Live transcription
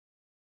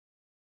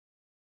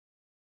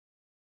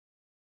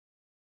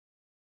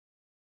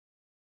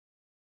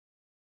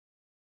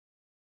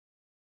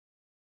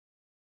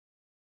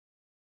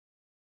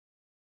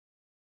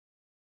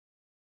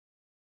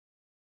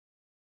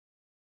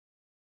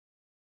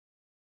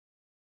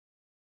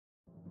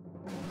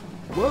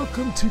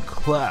Welcome to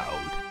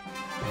Cloud,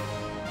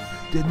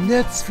 the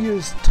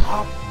Netsphere's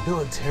top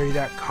military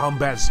that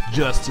combats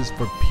justice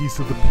for peace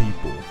of the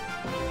people.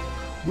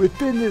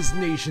 Within this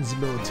nation's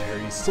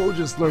military,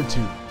 soldiers learn to...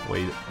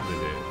 Wait a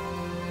minute.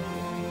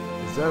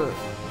 Is that a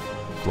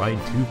flying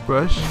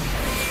toothbrush?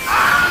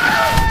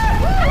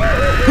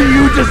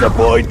 You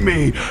disappoint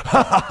me!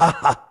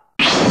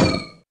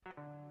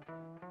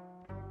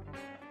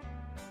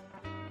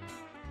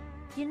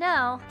 You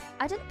know,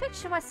 I didn't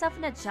picture myself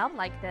in a job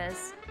like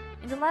this.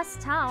 In the last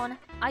town,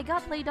 I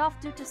got laid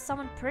off due to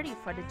someone pretty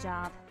for the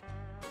job.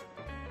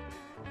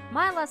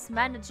 My last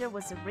manager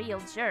was a real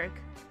jerk,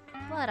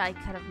 but I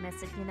could have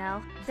missed it, you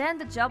know. Then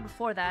the job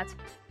before that,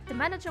 the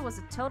manager was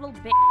a total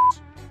bitch.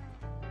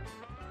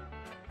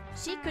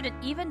 She couldn't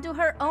even do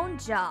her own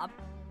job,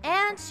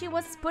 and she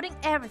was putting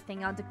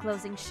everything on the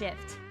closing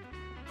shift.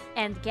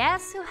 And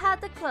guess who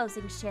had the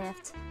closing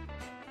shift?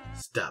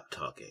 Stop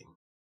talking.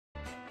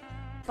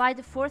 By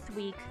the 4th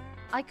week,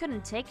 I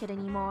couldn't take it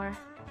anymore.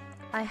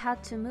 I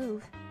had to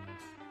move.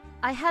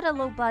 I had a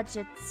low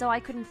budget, so I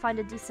couldn't find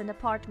a decent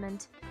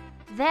apartment.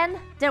 Then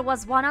there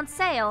was one on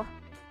sale.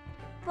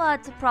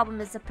 But the problem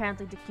is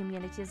apparently the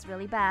community is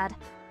really bad.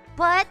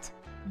 But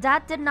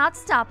that did not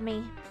stop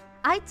me.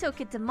 I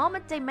took it the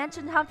moment they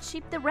mentioned how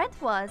cheap the rent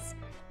was.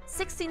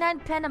 69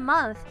 pen a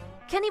month.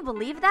 Can you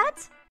believe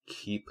that?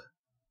 Keep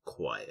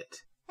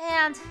quiet.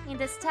 And in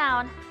this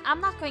town,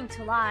 I'm not going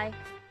to lie,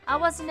 I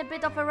was in a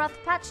bit of a rough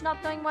patch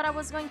not knowing what I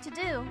was going to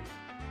do.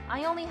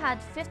 I only had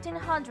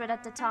 1,500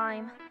 at the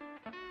time.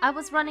 I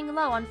was running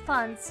low on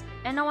funds,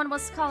 and no one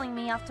was calling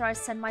me after I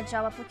sent my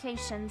job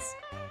applications.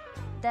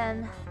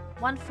 Then,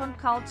 one phone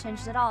call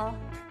changed it all.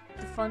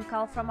 The phone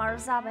call from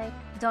Arazabe.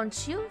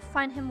 Don't you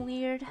find him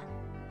weird?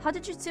 How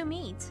did you two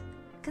meet?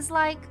 Cause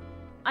I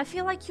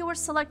feel like you were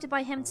selected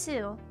by him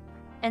too.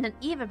 And an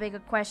even bigger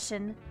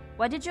question,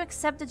 why did you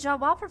accept the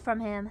job offer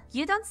from him?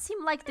 You don't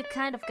seem like the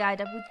kind of guy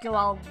that would go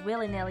all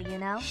willy-nilly, you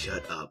know?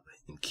 Shut up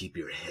and keep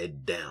your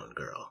head down,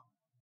 girl.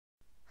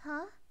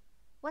 Huh?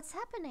 What's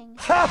happening?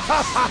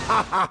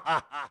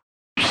 Huh?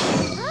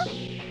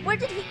 Where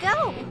did he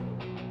go?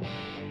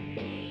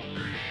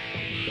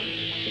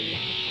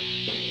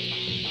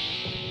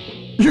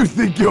 You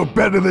think you're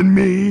better than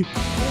me? Is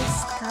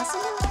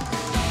Kazuma?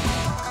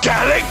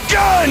 Got a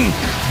gun!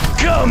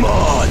 Come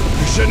on!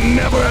 You should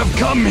never have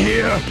come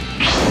here!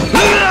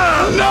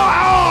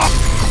 No!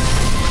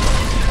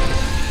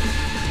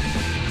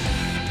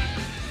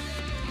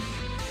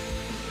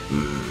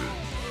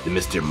 The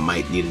mister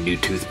might need a new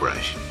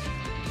toothbrush.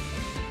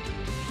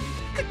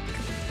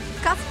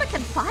 Kazuma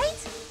can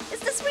fight? Is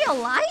this real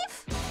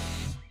life?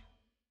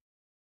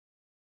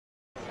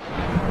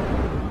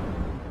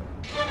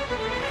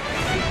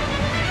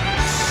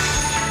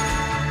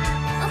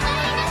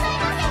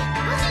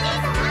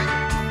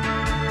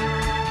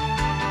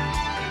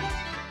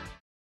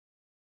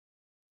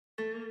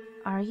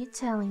 Are you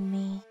telling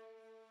me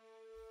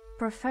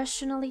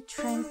professionally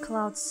trained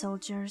Cloud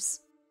soldiers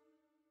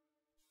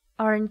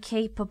are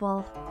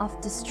incapable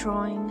of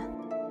destroying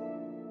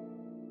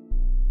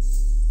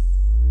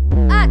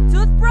a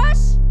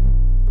toothbrush?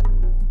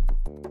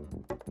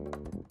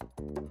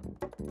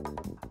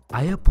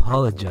 I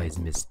apologize,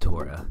 Miss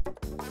Tora.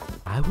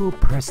 I will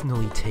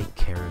personally take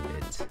care of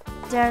it.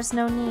 There's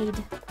no need.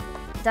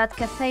 That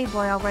cafe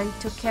boy already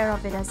took care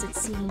of it, as it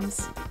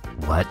seems.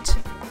 What?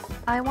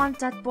 I want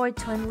that boy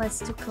to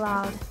enlist to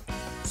Cloud.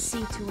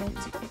 See to it.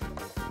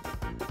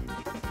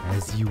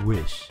 As you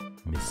wish,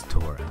 Miss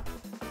Tora.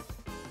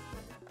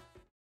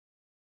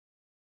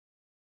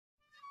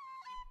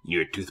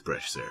 Your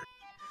toothbrush, sir.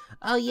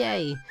 Oh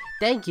yay,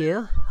 thank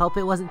you. Hope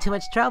it wasn't too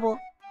much trouble.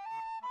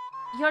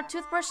 Your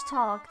toothbrush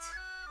talked.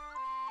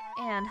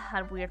 And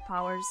had weird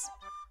powers.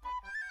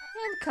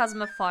 And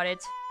Kazuma fought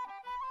it.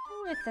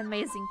 With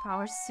amazing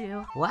powers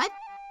too. What?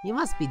 You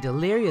must be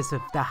delirious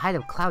with the height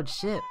of Cloud's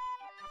ship.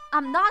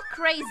 I'm not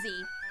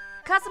crazy!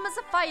 Kazuma's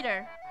a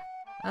fighter!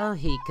 Oh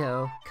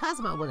Hiko,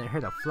 Kazuma wouldn't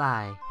hurt a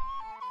fly.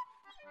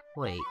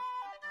 Wait.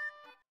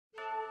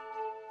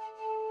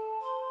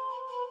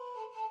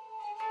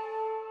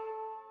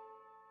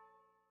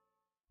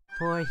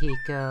 Poor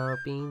Hiko,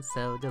 being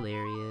so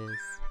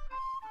delirious.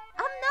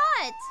 I'm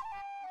not!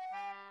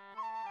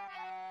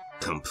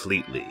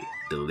 Completely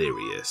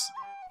delirious.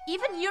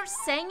 Even you're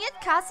saying it,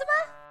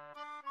 Kazuma?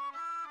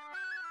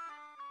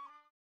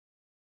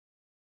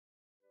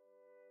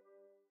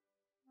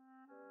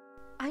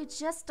 I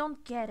just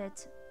don't get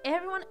it.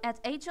 Everyone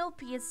at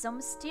HLP is so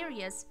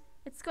mysterious.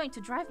 It's going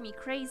to drive me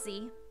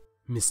crazy.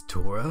 Miss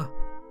Tora?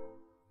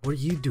 What are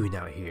you doing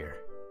out here?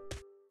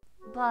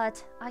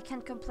 But I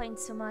can't complain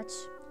too much.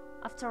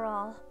 After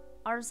all,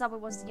 Arazawa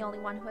was the only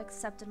one who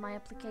accepted my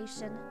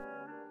application.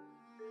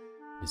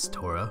 Miss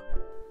Tora?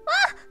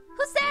 Ah!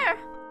 Who's there?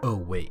 Oh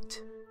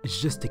wait, it's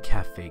just a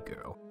cafe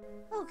girl.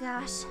 Oh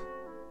gosh,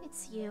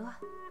 it's you.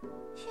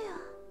 Phew.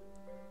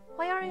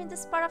 Why are you in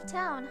this part of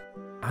town?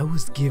 I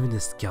was given a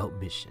scout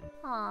mission.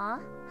 Aw,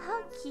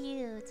 how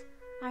cute.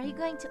 Are you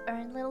going to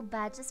earn little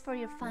badges for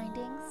your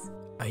findings?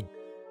 I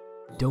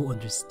don't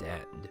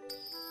understand.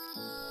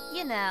 You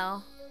You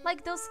know,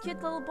 like those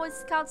cute little Boy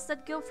Scouts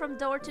that go from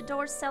door to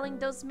door selling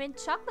those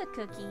mint chocolate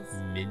cookies.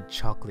 Mint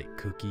chocolate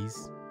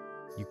cookies?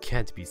 You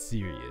can't be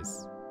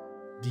serious.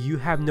 Do you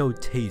have no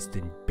taste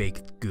in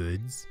baked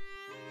goods?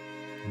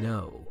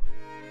 No.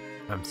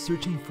 I'm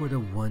searching for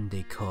the one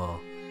they call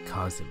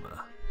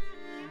Kazuma.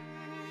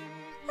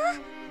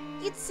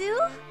 You too?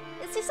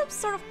 Is he some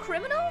sort of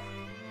criminal?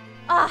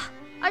 Ah,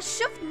 I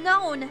should've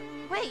known.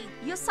 Wait,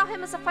 you saw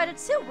him as a fighter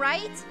too,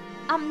 right?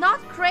 I'm not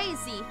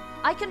crazy.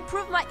 I can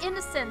prove my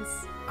innocence.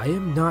 I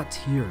am not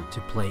here to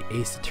play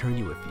Ace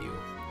Attorney with you.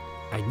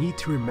 I need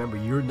to remember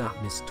you're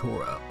not Miss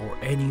Tora or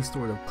any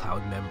sort of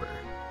Cloud member.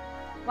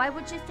 Why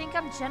would you think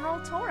I'm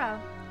General Tora?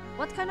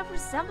 What kind of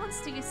resemblance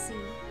do you see?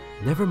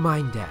 Never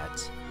mind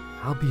that.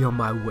 I'll be on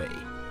my way.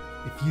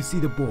 If you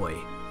see the boy,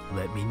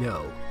 let me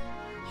know.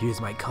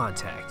 Here's my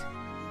contact.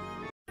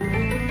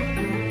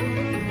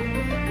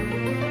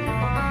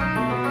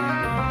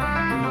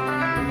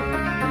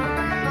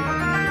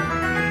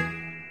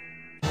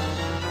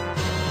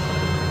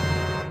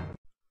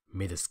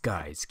 May the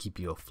skies keep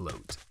you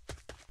afloat.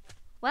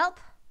 Welp,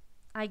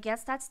 I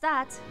guess that's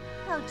that.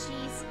 Oh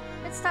jeez,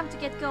 it's time to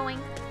get going.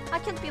 I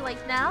can't be late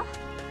now.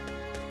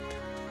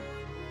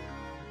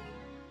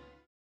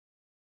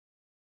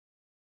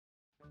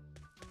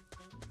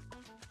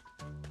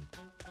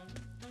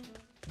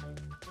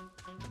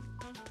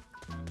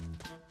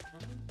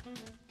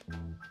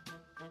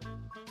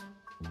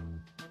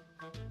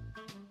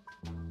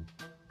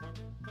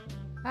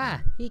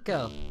 Ah,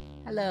 Hiko.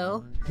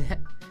 Hello.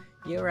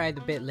 You arrived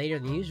a bit later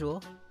than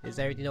usual. Is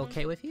everything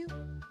okay with you?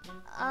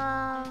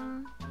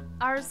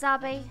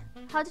 Arazabe,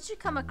 how did you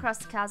come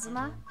across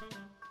Kazuma?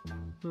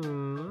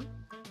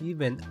 You've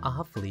been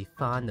awfully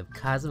fond of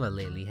Kazuma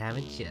lately,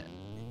 haven't you?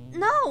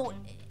 No,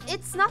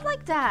 it's not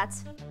like that.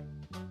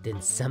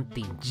 Then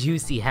something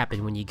juicy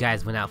happened when you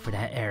guys went out for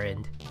that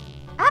errand.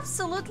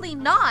 Absolutely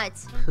not!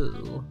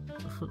 Pooh.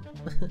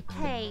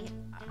 Hey,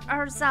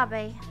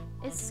 Arazabe,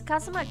 is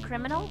Kazuma a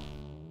criminal?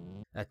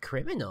 A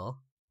criminal?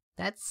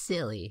 That's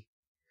silly.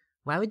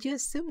 Why would you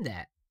assume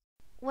that?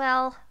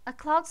 Well, a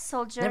Cloud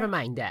soldier... Never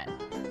mind that.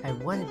 I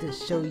wanted to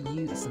show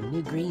you some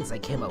new greetings I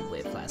came up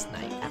with last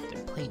night after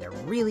playing a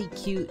really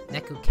cute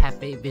Neko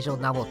Cafe visual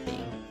novel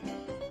thing.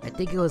 I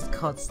think it was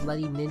called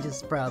Slutty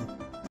Ninjas from...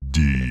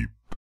 Deep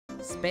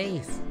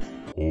Space.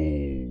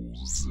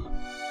 holes.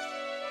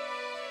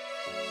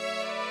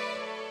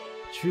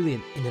 Truly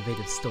an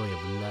innovative story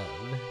of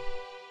love.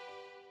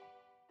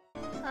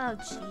 Oh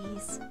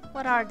jeez,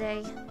 what are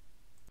they?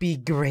 Be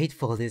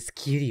grateful this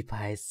cutie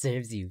pie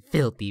serves you,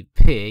 filthy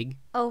pig.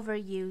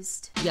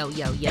 Overused. Yo,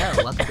 yo, yo,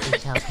 welcome to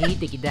HLP,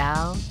 dig it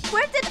down.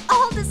 Where did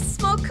all this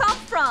smoke come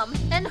from?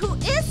 And who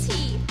is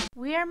he?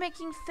 We're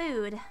making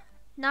food,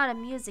 not a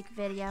music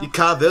video. You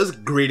call those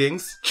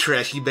greetings,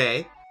 Trashy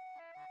Bay?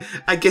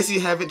 I guess you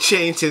haven't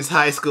changed since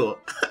high school.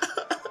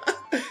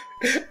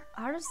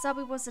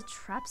 Arazabe was a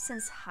trap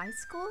since high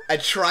school? A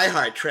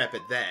try-hard trap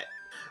at that.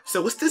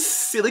 So what's this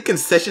silly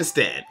concession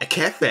stand? A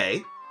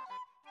cafe?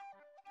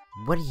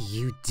 What are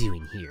you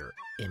doing here,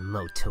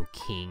 Emoto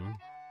King?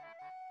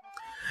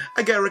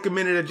 I got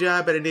recommended a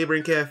job at a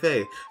neighboring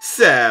cafe,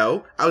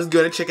 so I was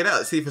gonna check it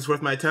out, see if it's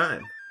worth my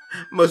time.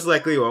 Most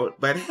likely won't,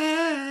 but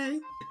hey!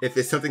 If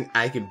it's something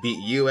I can beat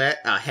you at,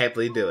 I'll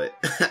happily do it.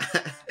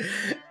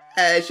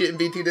 It shouldn't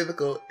be too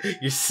difficult.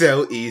 You're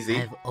so easy.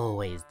 I've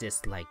always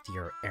disliked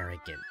your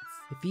arrogance.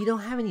 If you don't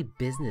have any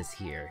business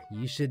here,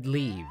 you should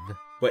leave.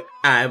 But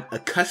I'm a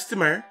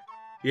customer.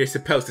 You're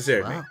supposed to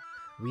serve me. Well,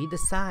 read the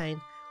sign.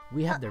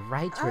 We have the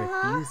right to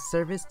refuse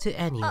service to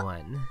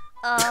anyone.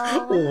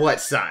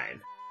 What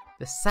sign?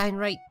 The sign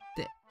right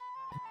there.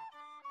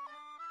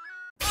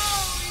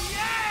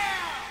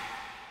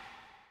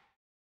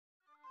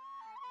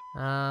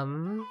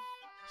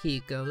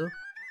 Hiko,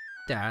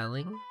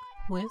 darling,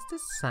 where's the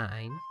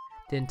sign?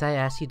 Didn't I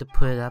ask you to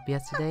put it up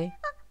yesterday?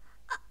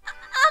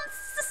 I'm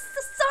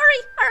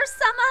sorry,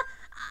 Arasama.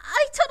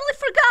 I totally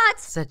forgot.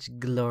 Such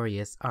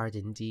glorious art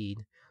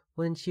indeed.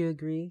 Wouldn't you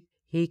agree?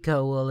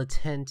 Hiko will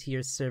attend to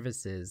your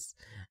services.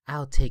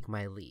 I'll take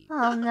my leave.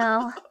 Oh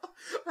no,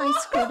 I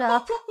screwed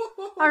up.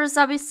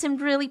 Arazabe seemed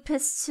really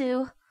pissed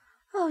too.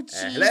 Oh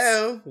jeez.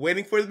 Hello,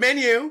 waiting for the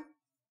menu.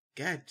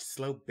 God,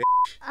 slow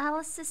bitch. I'll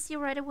assist you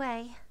right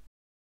away.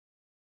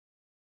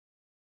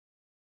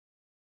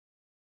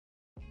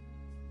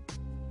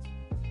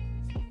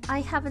 I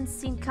haven't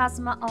seen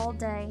Kazuma all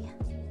day.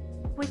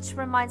 Which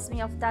reminds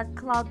me of that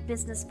Cloud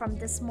business from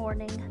this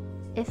morning.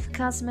 If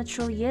Kazuma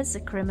truly is a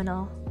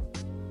criminal,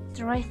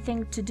 the right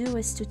thing to do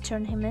is to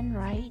turn him in,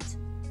 right?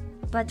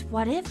 But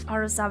what if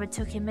Arazabe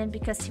took him in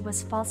because he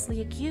was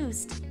falsely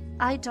accused?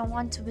 I don't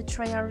want to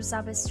betray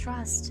Arazabe's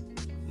trust.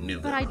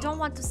 But I don't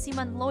want to seem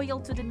unloyal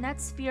to the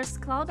Net's fierce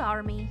Cloud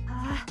army.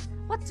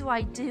 What do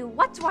I do?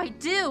 What do I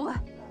do?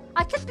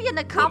 I could be an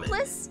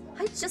accomplice.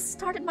 I just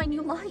started my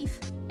new life.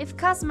 If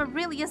Kazuma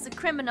really is a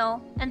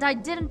criminal, and I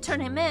didn't turn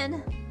him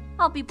in,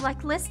 I'll be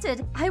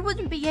blacklisted. I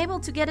wouldn't be able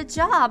to get a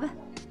job.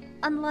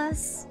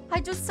 Unless I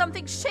do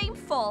something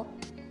shameful.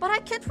 But I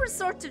can't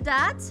resort to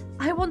that.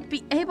 I won't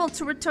be able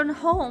to return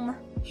home.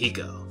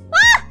 Hiko.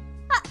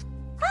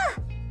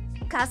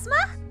 Kazuma?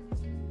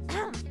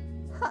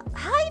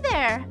 Hi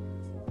there!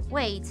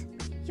 Wait,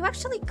 you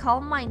actually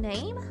called my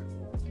name?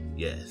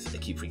 Yes, I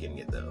keep forgetting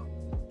it though.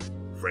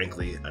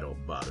 Frankly, I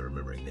don't bother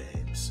remembering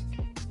names.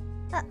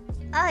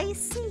 I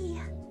see.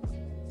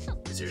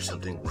 Is there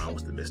something wrong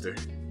with the mister?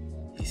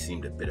 He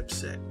seemed a bit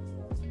upset.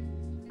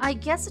 I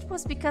guess it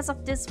was because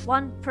of this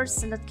one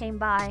person that came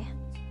by.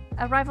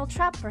 A rival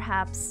trap,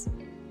 perhaps.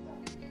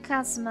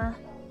 Kazuma,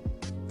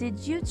 did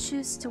you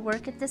choose to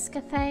work at this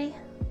cafe?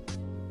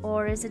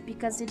 Or is it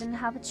because you didn't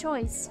have a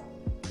choice?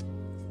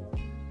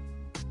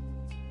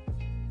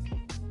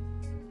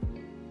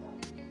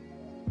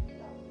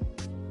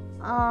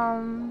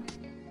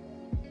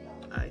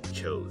 I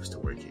chose to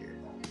work here.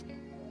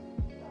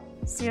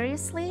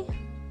 Seriously?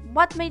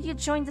 What made you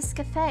join this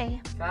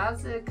cafe?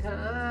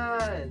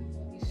 Kazu-kun!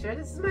 You sure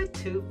this is my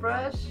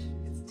toothbrush?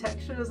 Its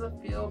texture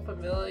doesn't feel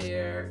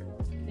familiar.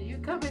 Can you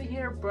come in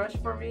here and brush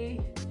for me?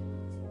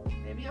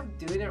 Maybe I'm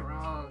doing it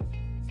wrong.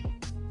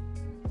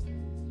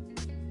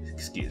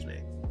 Excuse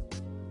me.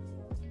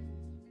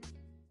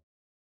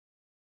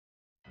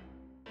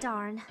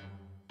 Darn.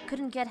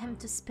 Couldn't get him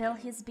to spill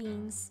his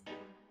beans.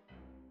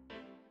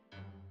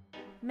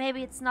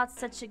 Maybe it's not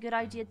such a good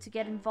idea to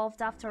get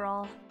involved after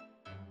all.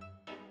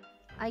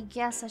 I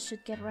guess I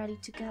should get ready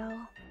to go.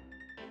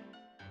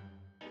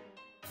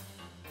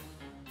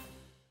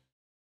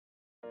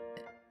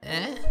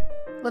 Eh?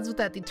 What's with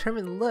that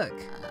determined look?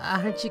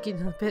 Aren't you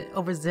getting a bit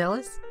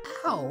overzealous?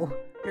 Ow!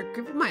 You're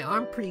gripping my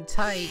arm pretty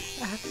tight.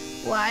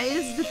 Why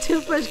is the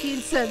toothbrush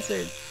getting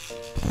censored?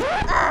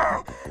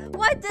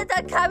 Why did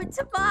that come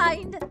into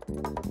mind?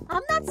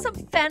 I'm not some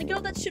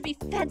fangirl that should be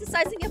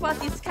fantasizing about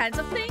these kinds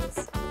of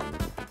things.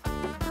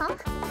 Huh?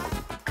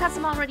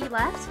 Kazuma already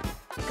left?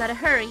 Gotta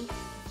hurry.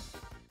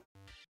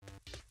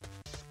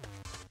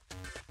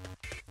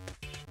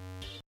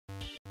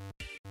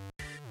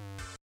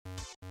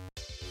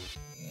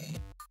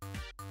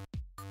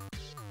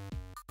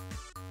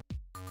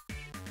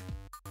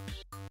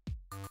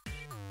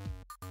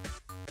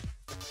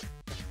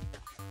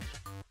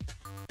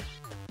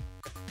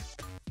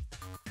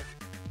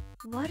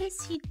 What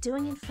is he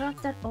doing in front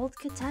of that old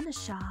katana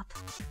shop?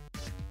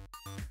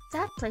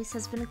 That place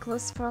has been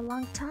closed for a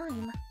long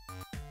time.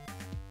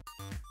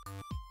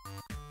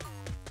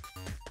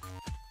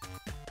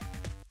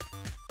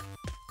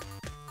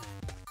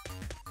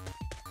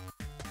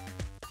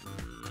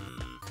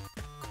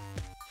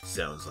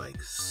 Sounds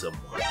like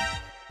someone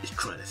is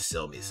trying to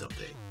sell me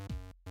something.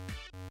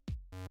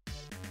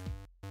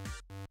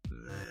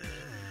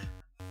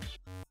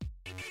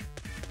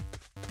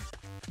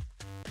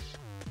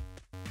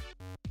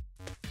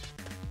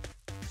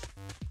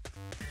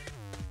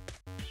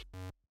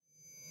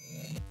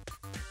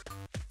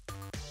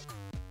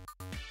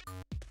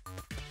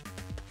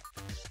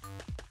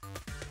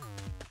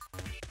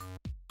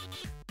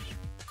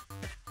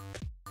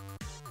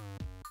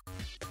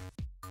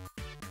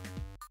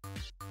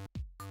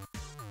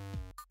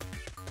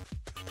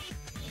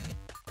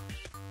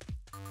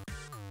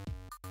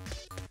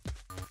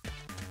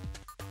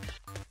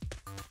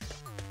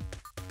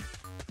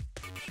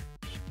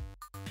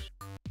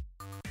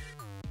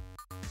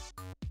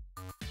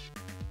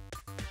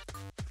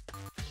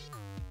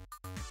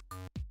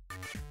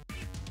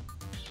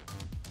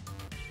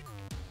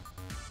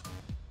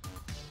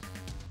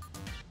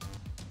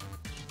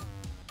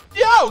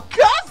 Yo,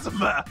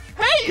 Kazuma!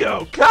 Hey,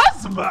 yo,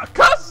 Kazuma!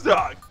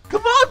 Dog!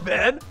 Come on,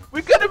 man!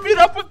 We gotta meet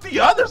up with the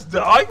others,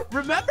 dog!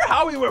 Remember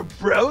how we were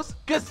bros?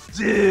 Cause,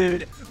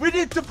 dude, we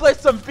need to play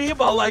some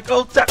b-ball like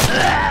old time.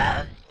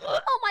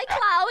 Oh my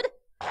Cloud!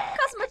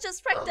 Kazuma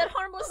just wrecked that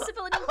harmless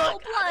civilian in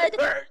cold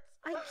blood!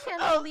 I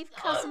can't believe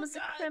Kazuma's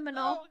a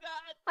criminal.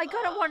 I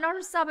gotta warn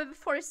Arusabe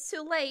before it's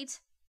too late.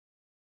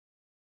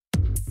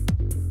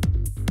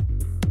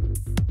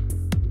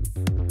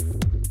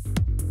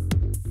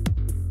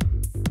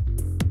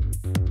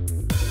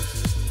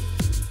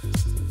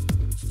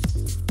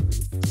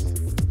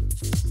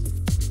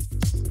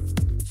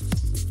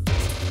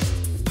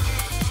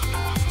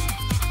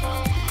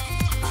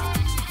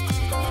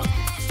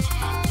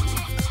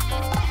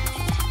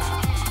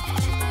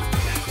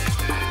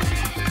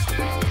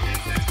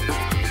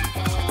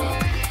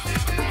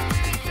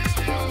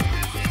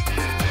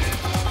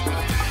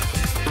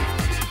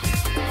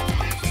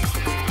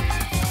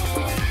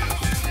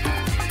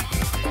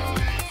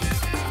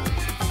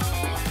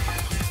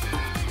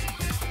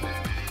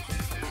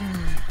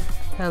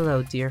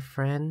 Hello, dear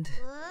friend.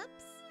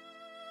 Whoops.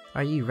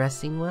 Are you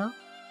resting well?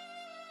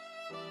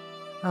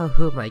 Oh,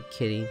 who am I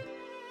kidding?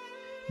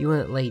 You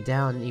wouldn't lay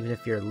down even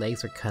if your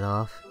legs were cut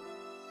off.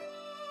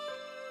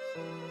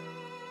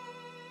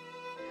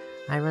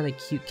 I run a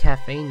cute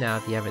cafe now,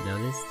 if you haven't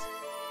noticed.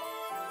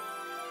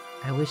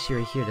 I wish you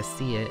were here to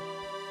see it.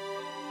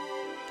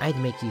 I'd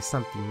make you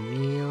something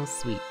real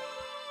sweet.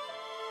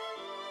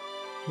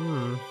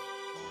 You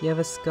have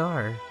a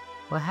scar.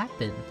 What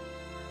happened?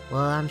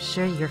 Well, I'm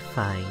sure you're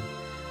fine.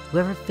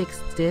 Whoever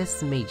fixed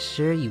this made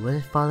sure you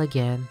wouldn't fall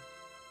again.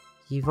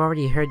 You've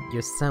already heard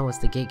your son was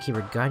the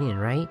gatekeeper guardian,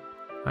 right?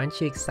 Aren't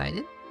you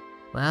excited?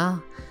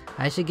 Well,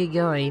 I should get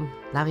going.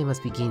 Lavi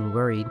must be getting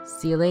worried.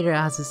 See you later,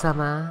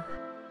 Azu-sama.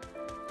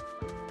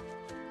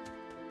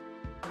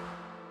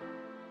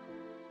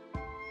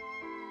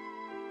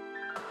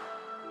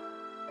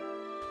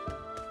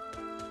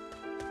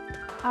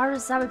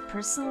 Arazawa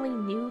personally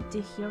knew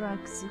the hero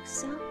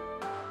Azusa?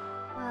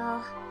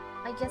 Well,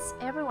 I guess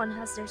everyone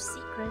has their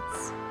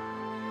secrets.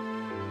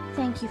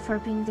 Thank you for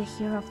being the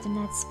hero of the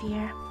Net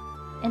Sphere,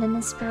 and an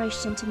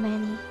inspiration to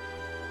many,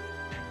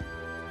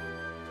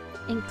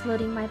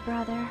 including my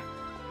brother.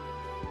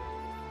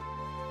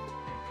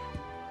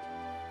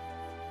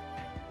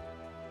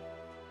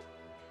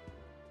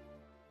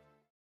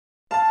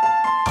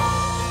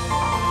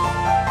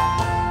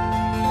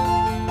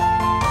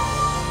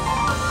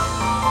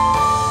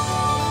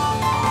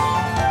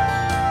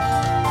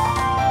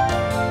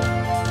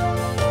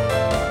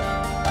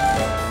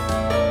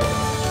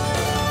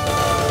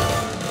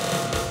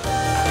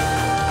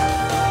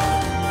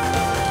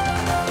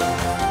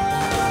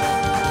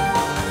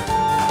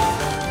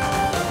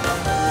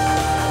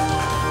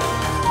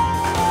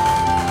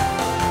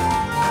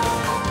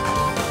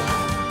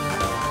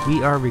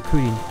 We are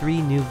recruiting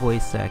 3 new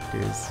voice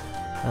actors.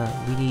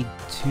 We need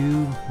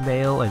 2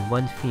 male and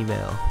 1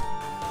 female.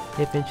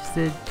 If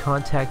interested,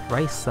 contact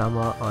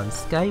Rice-Sama on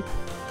Skype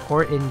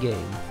or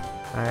in-game.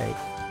 Alright,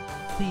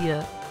 see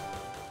ya!